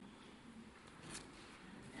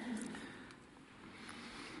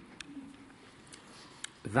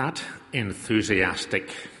that enthusiastic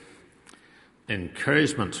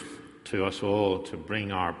encouragement to us all to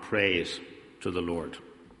bring our praise to the Lord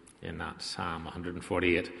in that Psalm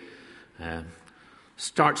 148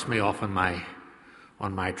 starts me off on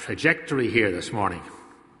my trajectory here this morning.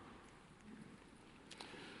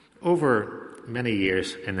 Over many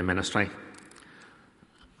years in the ministry,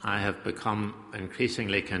 I have become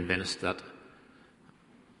increasingly convinced that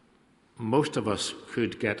most of us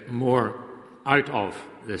could get more out of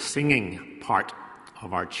the singing part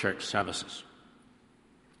of our church services.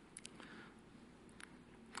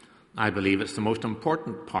 I believe it's the most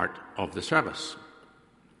important part of the service.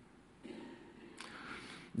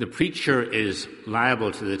 The preacher is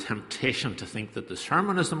liable to the temptation to think that the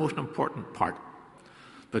sermon is the most important part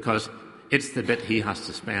because it's the bit he has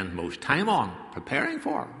to spend most time on, preparing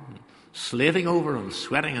for, slaving over and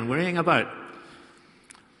sweating and worrying about.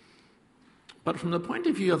 But from the point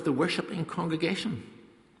of view of the worshipping congregation,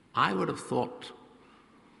 I would have thought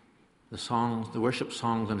the worship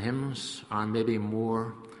songs and hymns are maybe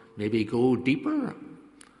go deeper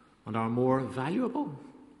and are more valuable.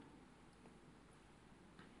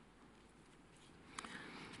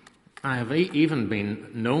 I have even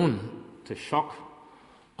been known to shock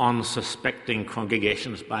unsuspecting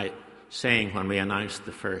congregations by saying when we announced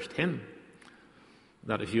the first hymn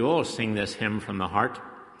that if you all sing this hymn from the heart,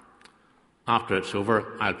 after it's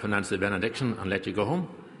over, I'll pronounce the benediction and let you go home.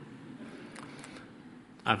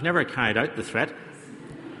 I've never carried out the threat,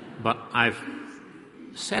 but I've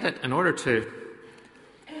said it in order to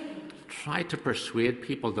try to persuade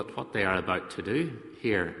people that what they are about to do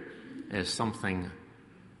here is something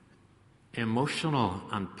emotional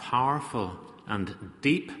and powerful and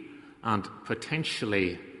deep and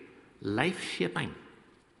potentially life-shaping.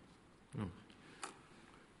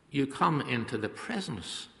 You come into the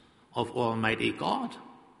presence of Almighty God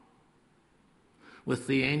with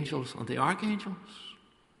the angels and the archangels,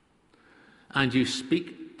 and you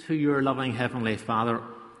speak to your loving Heavenly Father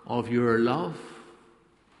of your love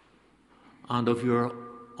and of your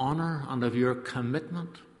honour and of your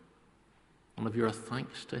commitment and of your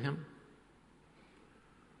thanks to Him.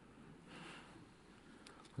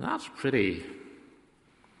 That's pretty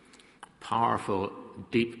powerful,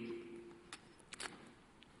 deep,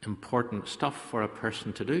 important stuff for a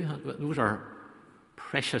person to do. Those are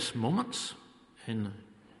precious moments in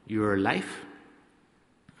your life.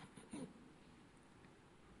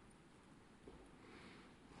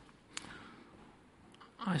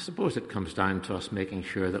 I suppose it comes down to us making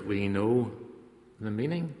sure that we know the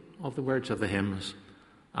meaning of the words of the hymns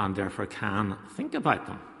and therefore can think about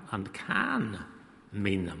them and can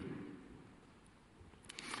mean them.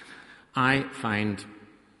 I find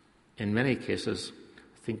in many cases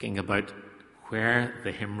thinking about where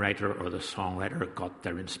the hymn writer or the songwriter got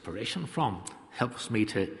their inspiration from helps me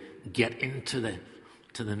to get into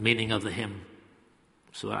the meaning of the hymn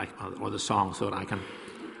or the song so that I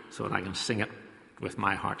can sing it with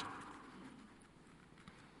my heart.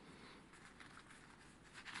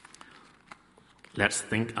 Let's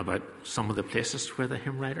think about some of the places where the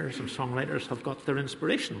hymn writers and songwriters have got their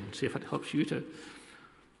inspiration and see if it helps you to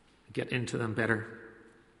get into them better.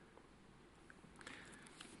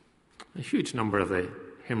 A huge number of the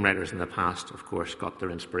hymn writers in the past, of course, got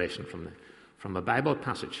their inspiration from a Bible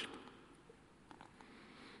passage.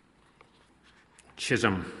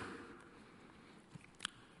 Chisholm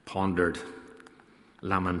pondered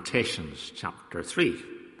Lamentations chapter 3,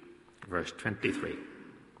 verse 23.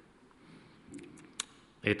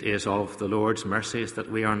 It is of the Lord's mercies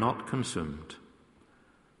that we are not consumed,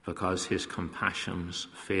 because His compassions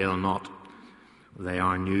fail not. They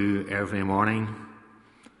are new every morning.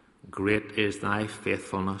 Great is thy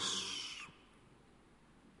faithfulness.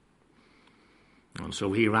 And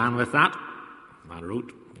so he ran with that and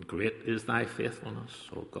wrote, Great is thy faithfulness,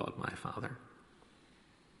 O God my Father.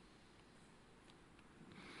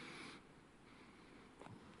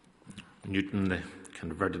 Newton, the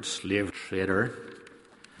converted slave trader,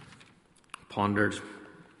 pondered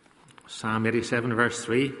Psalm 87, verse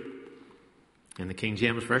 3 in the King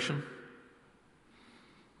James Version.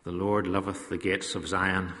 The Lord loveth the gates of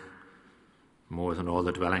Zion more than all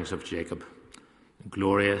the dwellings of Jacob.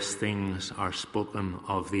 Glorious things are spoken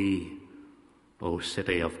of thee, O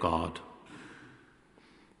city of God.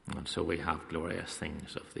 And so we have glorious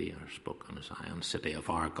things of thee are spoken, Zion, city of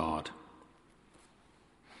our God.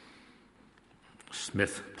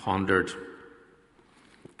 Smith pondered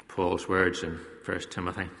Paul's words in 1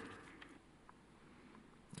 Timothy.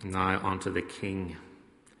 Now unto the King,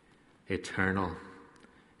 eternal,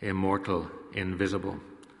 immortal, invisible,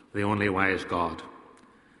 the only wise God,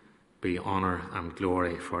 be honour and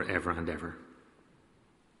glory for ever and ever.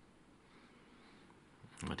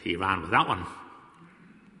 But he ran with that one.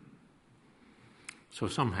 So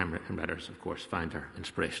some hymn writers, of course, find their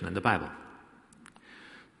inspiration in the Bible.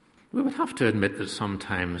 We would have to admit that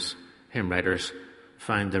sometimes hymn writers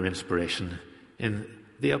find their inspiration in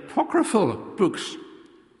the apocryphal books.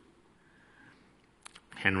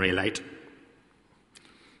 Henry Light,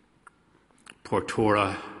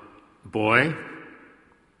 Portora boy,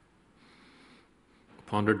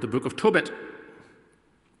 pondered the book of Tobit,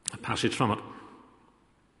 a passage from it.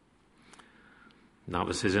 That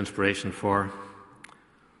was his inspiration for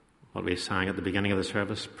what we sang at the beginning of the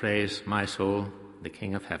service, Praise my soul, the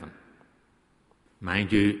King of Heaven.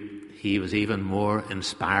 Mind you, he was even more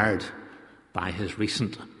inspired by his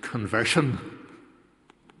recent conversion.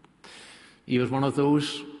 He was one of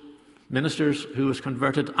those ministers who was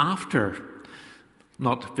converted after,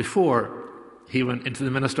 not before, he went into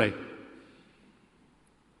the ministry.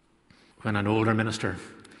 When an older minister,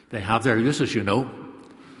 they have their uses, you know,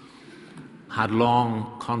 had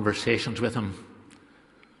long conversations with him.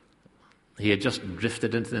 He had just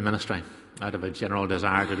drifted into the ministry out of a general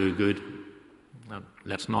desire to do good. Now,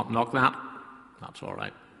 let's not knock that. That's all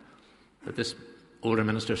right. But this older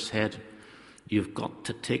minister said, you've got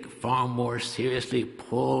to take far more seriously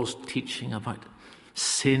Paul's teaching about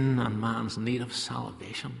sin and man's need of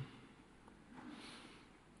salvation.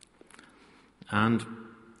 And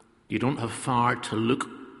you don't have far to look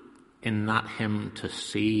in that hymn to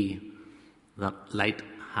see that light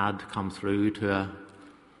had come through to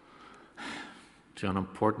an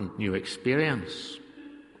important new experience.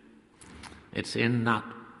 It's in that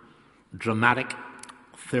dramatic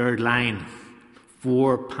third line,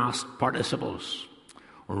 4 past participles: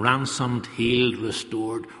 ransomed, healed,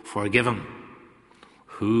 restored, forgiven.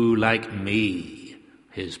 Who like me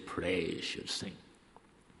his praise should sing?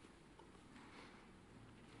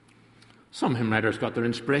 Some hymn writers got their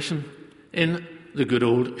inspiration in the good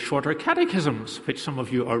old shorter catechisms, which some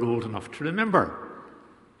of you are old enough to remember.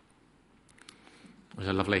 There's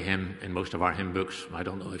a lovely hymn in most of our hymn books. I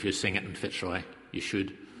don't know if you sing it in Fitzroy. You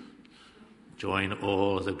should. Join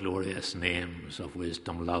all the glorious names of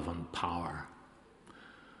wisdom, love, and power.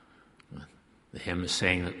 The hymn is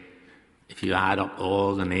saying that if you add up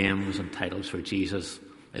all the names and titles for Jesus,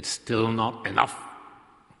 it's still not enough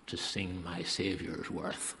to sing my Saviour's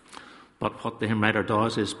worth. But what the hymn writer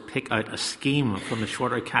does is pick out a scheme from the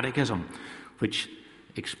shorter catechism which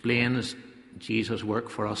explains Jesus' work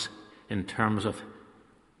for us in terms of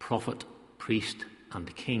prophet, priest,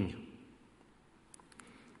 and king.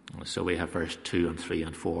 So we have verse 2 and 3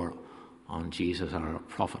 and 4 on Jesus as our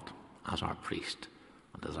prophet, as our priest,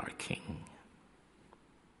 and as our king.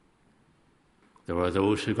 There were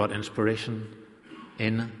those who got inspiration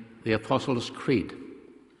in the Apostles' Creed.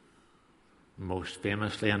 Most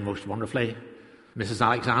famously and most wonderfully, Mrs.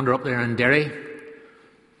 Alexander up there in Derry.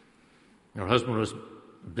 Her husband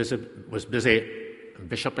was busy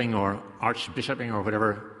bishoping or archbishoping or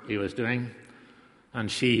whatever he was doing,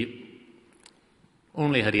 and she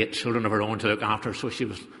only had 8 children of her own to look after, so she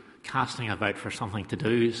was casting about for something to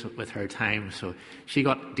do with her time. So she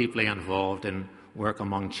got deeply involved in work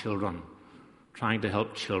among children, trying to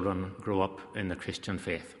help children grow up in the Christian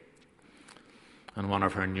faith. And one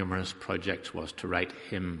of her numerous projects was to write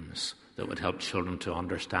hymns that would help children to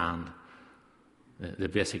understand the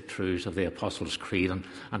basic truths of the Apostles' Creed,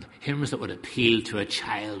 and hymns that would appeal to a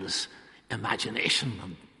child's imagination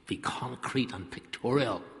and be concrete and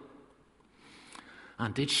pictorial.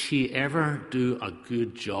 And did she ever do a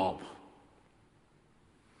good job?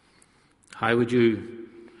 How would you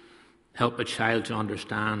help a child to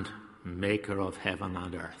understand Maker of heaven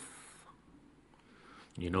and earth?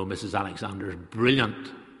 You know Mrs. Alexander's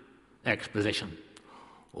brilliant exposition.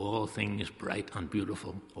 All things bright and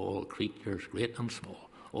beautiful, all creatures great and small,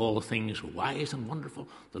 all things wise and wonderful.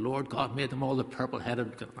 The Lord God made them all, the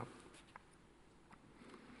purple-headed.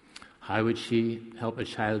 How would she help a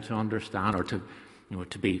child to understand, or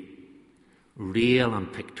to be real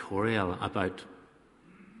and pictorial about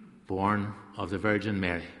born of the Virgin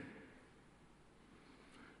Mary?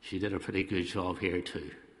 She did a pretty good job here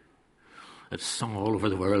too. It's sung all over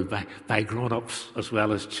the world by grown-ups as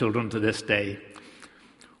well as children to this day.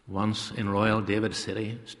 Once in royal David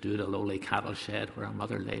City stood a lowly cattle shed where a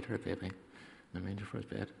mother laid her baby in the manger for his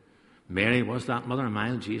bed. Mary was that mother,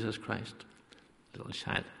 mild Jesus Christ, little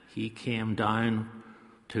child. He came down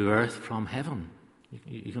to earth from heaven.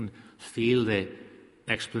 You can feel the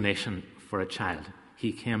explanation for a child.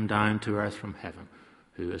 He came down to earth from heaven,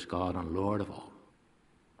 who is God and Lord of all.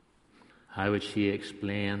 How would she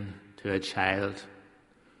explain to a child,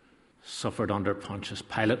 suffered under Pontius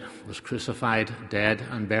Pilate, was crucified, dead,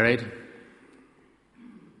 and buried?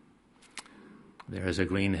 There is a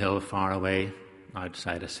green hill far away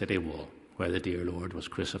outside a city wall where the dear Lord was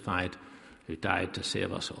crucified, who died to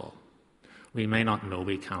save us all. We may not know,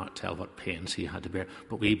 we cannot tell what pains he had to bear,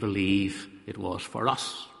 but we believe it was for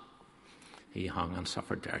us. He hung and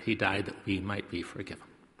suffered there. He died that we might be forgiven.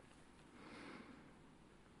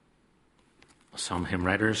 Some hymn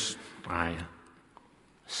writers, I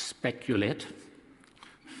speculate,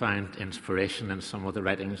 find inspiration in some of the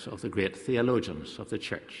writings of the great theologians of the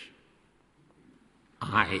church.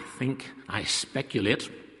 I speculate,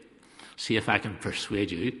 see if I can persuade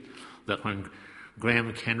you, that when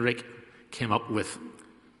Graham Kendrick came up with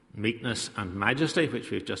Meekness and Majesty, which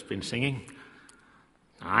we've just been singing,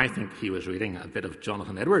 I think he was reading a bit of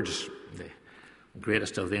Jonathan Edwards, the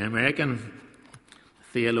greatest of the American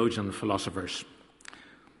theologian philosophers.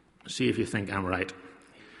 See if you think I'm right.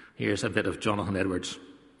 Here's a bit of Jonathan Edwards,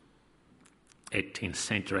 18th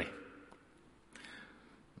century.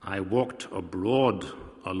 I walked abroad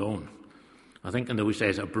alone. I think in those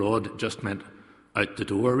days abroad just meant out the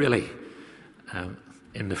door, really,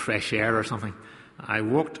 in the fresh air or something. I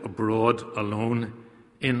walked abroad alone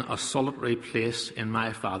in a solitary place in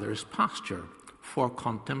my father's pasture for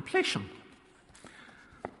contemplation.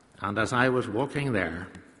 And as I was walking there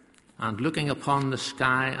and looking upon the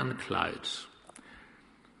sky and clouds,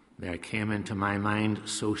 there came into my mind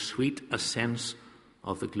so sweet a sense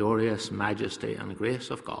of the glorious majesty and grace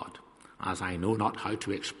of God, as I know not how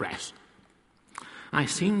to express. I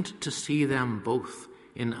seemed to see them both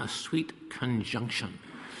in a sweet conjunction,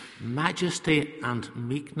 majesty and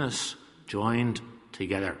meekness joined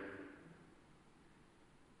together.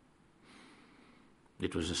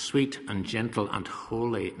 It was a sweet and gentle and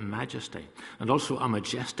holy majesty, and also a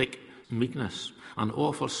majestic meekness, an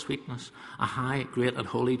awful sweetness, a high, great and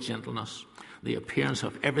holy gentleness. The appearance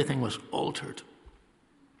of everything was altered.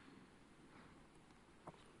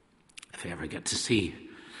 If I ever get to see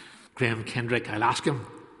Graham Kendrick, I'll ask him,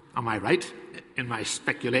 am I right in my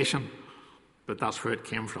speculation? But that's where it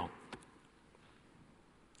came from.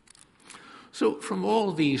 So from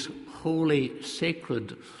all these holy,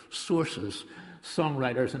 sacred sources,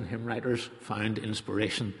 songwriters and hymn writers found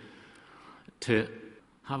inspiration to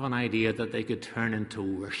have an idea that they could turn into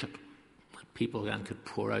worship. People then could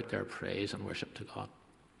pour out their praise and worship to God.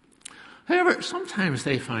 However, sometimes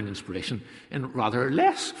they found inspiration in rather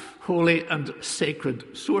less holy and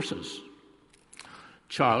sacred sources.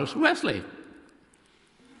 Charles Wesley,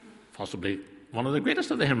 possibly one of the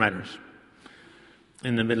greatest of the hymn writers,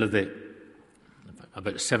 in the middle of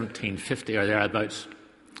about 1750 or thereabouts,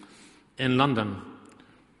 in London,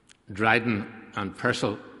 Dryden and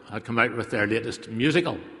Purcell had come out with their latest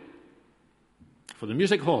musical for the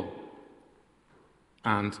music hall.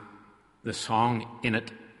 And the song in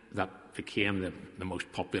it that became the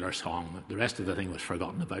most popular song, the rest of the thing was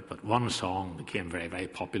forgotten about, but one song became very, very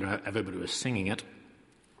popular. Everybody was singing it.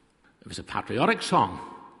 It was a patriotic song,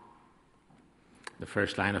 the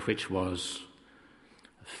first line of which was,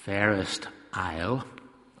 "Fairest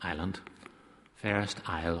island, fairest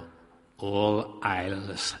isle, all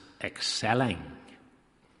isles excelling."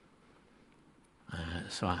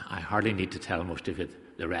 So I hardly need to tell most of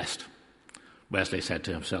it the rest. Wesley said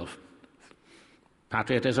to himself,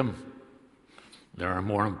 patriotism, there are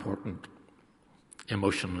more important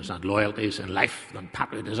emotions and loyalties in life than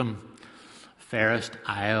patriotism. Fairest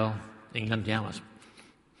isle, England, yeah, was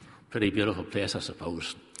a pretty beautiful place, I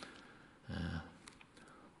suppose.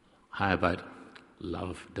 How about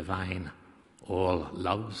love divine, all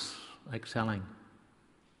loves excelling?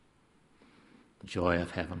 Joy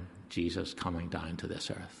of heaven, Jesus coming down to this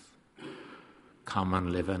earth. Come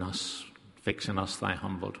and live in us, fix in us thy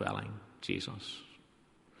humble dwelling, Jesus.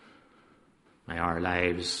 May our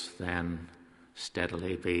lives then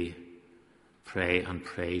steadily be pray and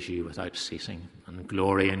praise you without ceasing, and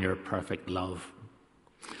glory in your perfect love.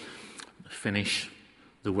 Finish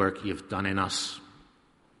the work you've done in us.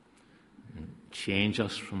 Change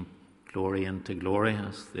us from glory into glory,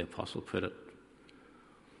 as the apostle put it,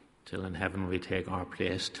 till in heaven we take our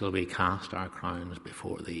place, till we cast our crowns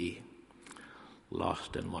before thee,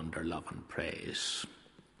 lost in wonder, love and praise.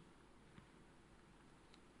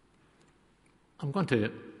 I'm going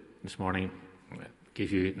to, this morning,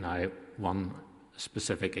 give you now one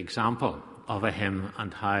specific example of a hymn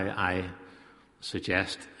and how I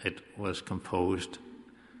suggest it was composed,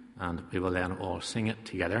 and we will then all sing it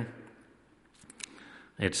together.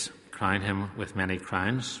 It's Crown Him with Many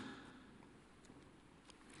Crowns.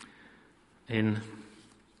 In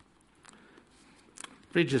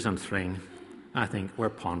Bridges and Thring, I think we're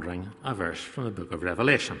pondering a verse from the book of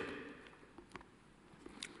Revelation.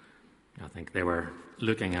 I think they were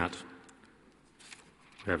looking at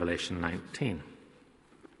Revelation 19.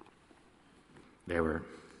 They were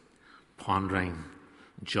pondering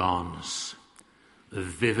John's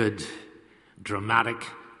vivid, dramatic,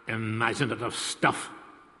 imaginative stuff.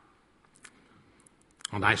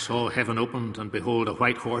 And I saw heaven opened, and behold, a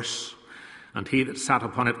white horse, and he that sat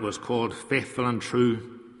upon it was called Faithful and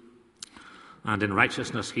True. And in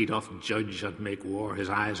righteousness he doth judge and make war. His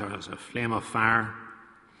eyes are as a flame of fire.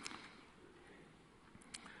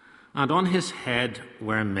 And on his head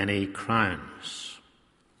were many crowns.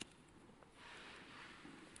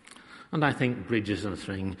 And I think Bridges and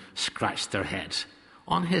Thring scratched their heads.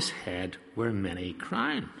 On his head were many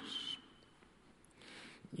crowns.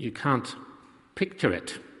 You can't picture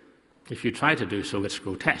it. If you try to do so, it's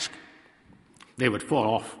grotesque. They would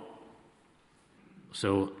fall off.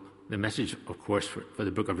 So the message, of course, for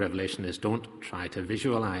the book of Revelation is don't try to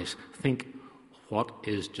visualize. Think, what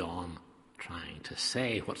is John trying to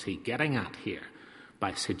say? What's he getting at here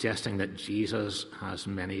by suggesting that Jesus has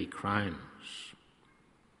many crowns?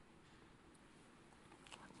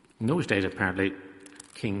 In those days, apparently,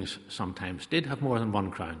 kings sometimes did have more than one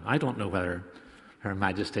crown. I don't know whether Her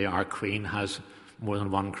Majesty, our Queen, has more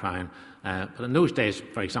than one crown. But in those days,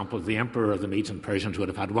 for example, the Emperor of the Medes and Persians would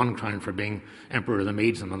have had one crown for being Emperor of the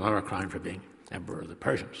Medes and another crown for being Emperor of the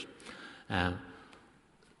Persians.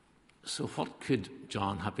 So what could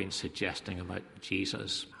John have been suggesting about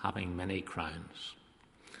Jesus having many crowns?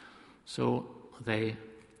 So they,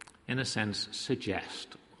 in a sense,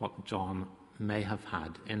 suggest what John may have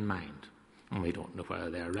had in mind. And we don't know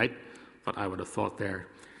whether they're right, but I would have thought their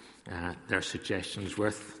suggestions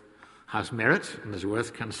has merit and is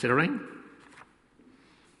worth considering.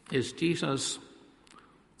 Is Jesus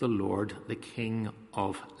the Lord, the King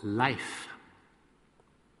of life?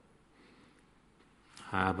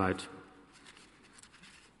 How about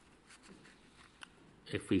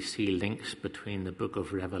if we see links between the book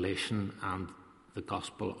of Revelation and the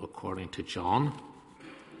Gospel according to John?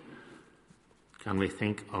 Can we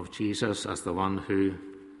think of Jesus as the one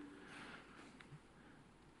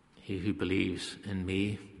he who believes in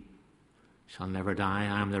me shall never die?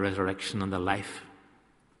 I am the resurrection and the life.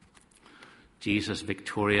 Jesus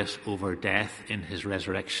victorious over death in his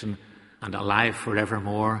resurrection and alive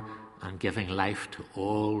forevermore and giving life to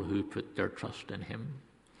all who put their trust in him.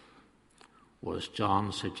 Was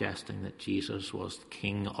John suggesting that Jesus was the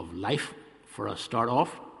King of life for a start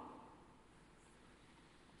off?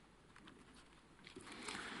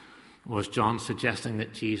 Was John suggesting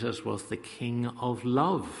that Jesus was the King of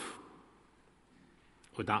love?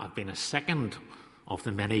 Would that have been a second of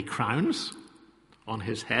the many crowns on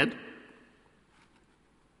his head?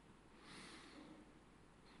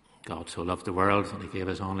 God so loved the world that he gave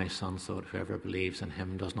his only Son, so that whoever believes in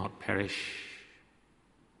him does not perish.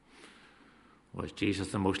 Was Jesus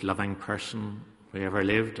the most loving person who ever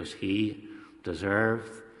lived? Does he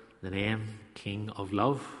deserve the name King of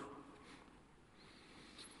love?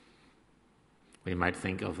 We might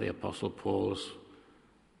think of the Apostle Paul's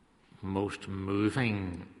most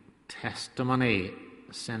moving testimony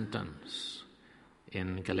sentence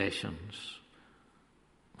in Galatians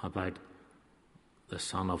about the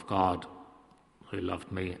Son of God who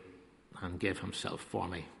loved me and gave himself for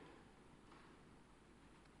me.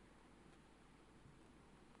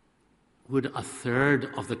 Would a third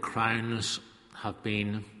of the crowns have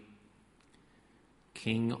been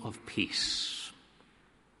King of Peace,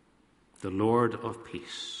 the Lord of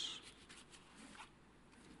Peace?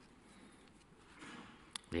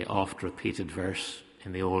 The oft-repeated verse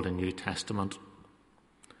in the Old and New Testament,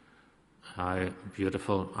 how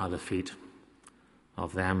beautiful are the feet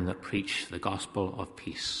of them that preach the gospel of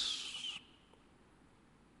peace.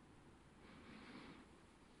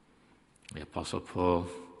 The Apostle Paul,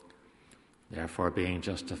 therefore being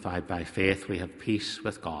justified by faith, we have peace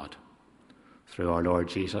with God through our Lord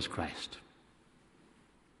Jesus Christ.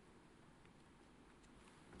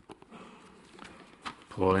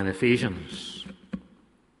 Paul in Ephesians,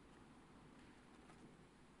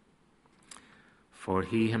 for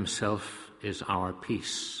he himself is our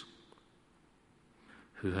peace,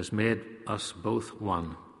 who has made us both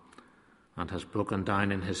one, and has broken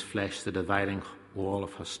down in his flesh the dividing wall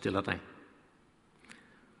of hostility,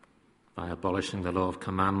 by abolishing the law of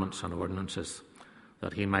commandments and ordinances,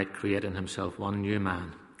 that he might create in himself one new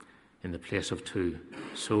man in the place of two,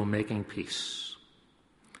 so making peace,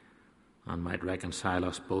 and might reconcile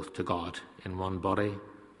us both to God in one body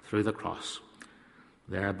through the cross,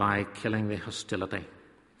 thereby killing the hostility.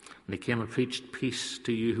 And he came and preached peace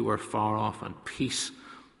to you who were far off, and peace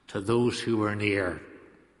to those who were near.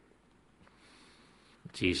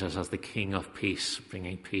 Jesus as the King of peace,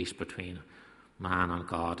 bringing peace between man and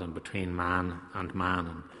God and between man, and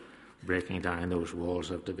breaking down those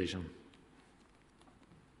walls of division.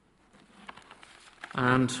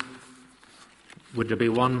 And would there be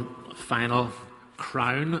one final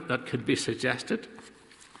crown that could be suggested?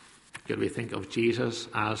 Could we think of Jesus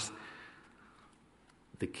as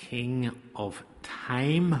the King of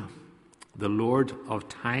time, the Lord of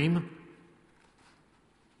time?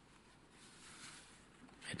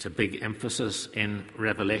 It's a big emphasis in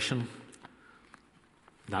Revelation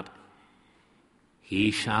that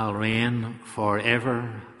he shall reign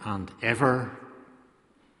forever and ever.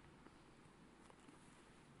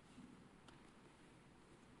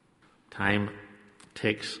 Time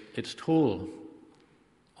takes its toll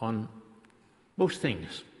on most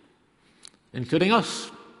things, including us.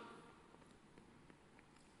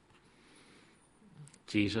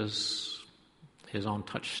 Jesus is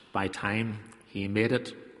untouched by time. He made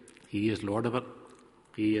it. He is Lord of it.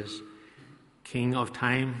 He is King of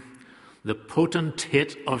time, the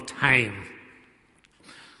potentate of time,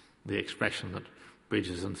 the expression that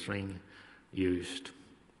Bridges and Thring used.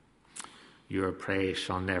 Your praise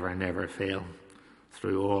shall never, never fail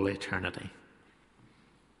through all eternity.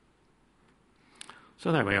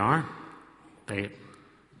 So there we are. They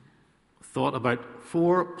thought about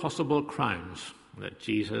 4 possible crowns that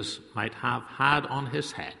Jesus might have had on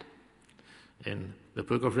his head in the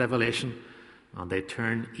book of Revelation, and they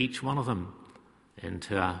turn each one of them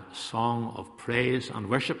into a song of praise and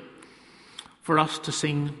worship for us to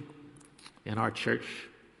sing in our church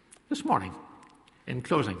this morning. In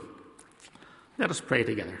closing, let us pray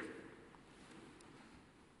together.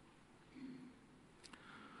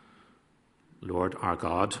 Lord our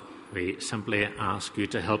God, we simply ask you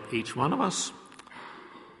to help each one of us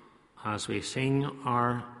as we sing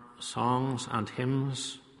our songs and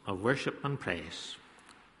hymns of worship and praise,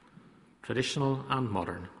 traditional and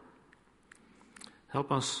modern.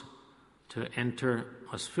 Help us to enter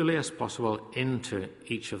as fully as possible into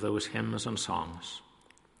each of those hymns and songs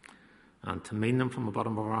and to mean them from the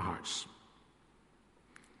bottom of our hearts.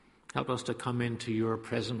 Help us to come into your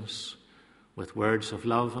presence with words of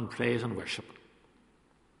love and praise and worship.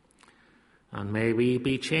 And may we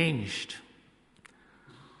be changed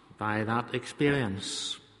by that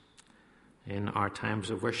experience in our times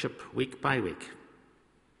of worship week by week.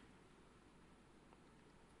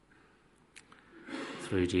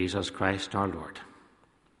 Through Jesus Christ our Lord.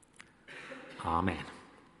 Amen.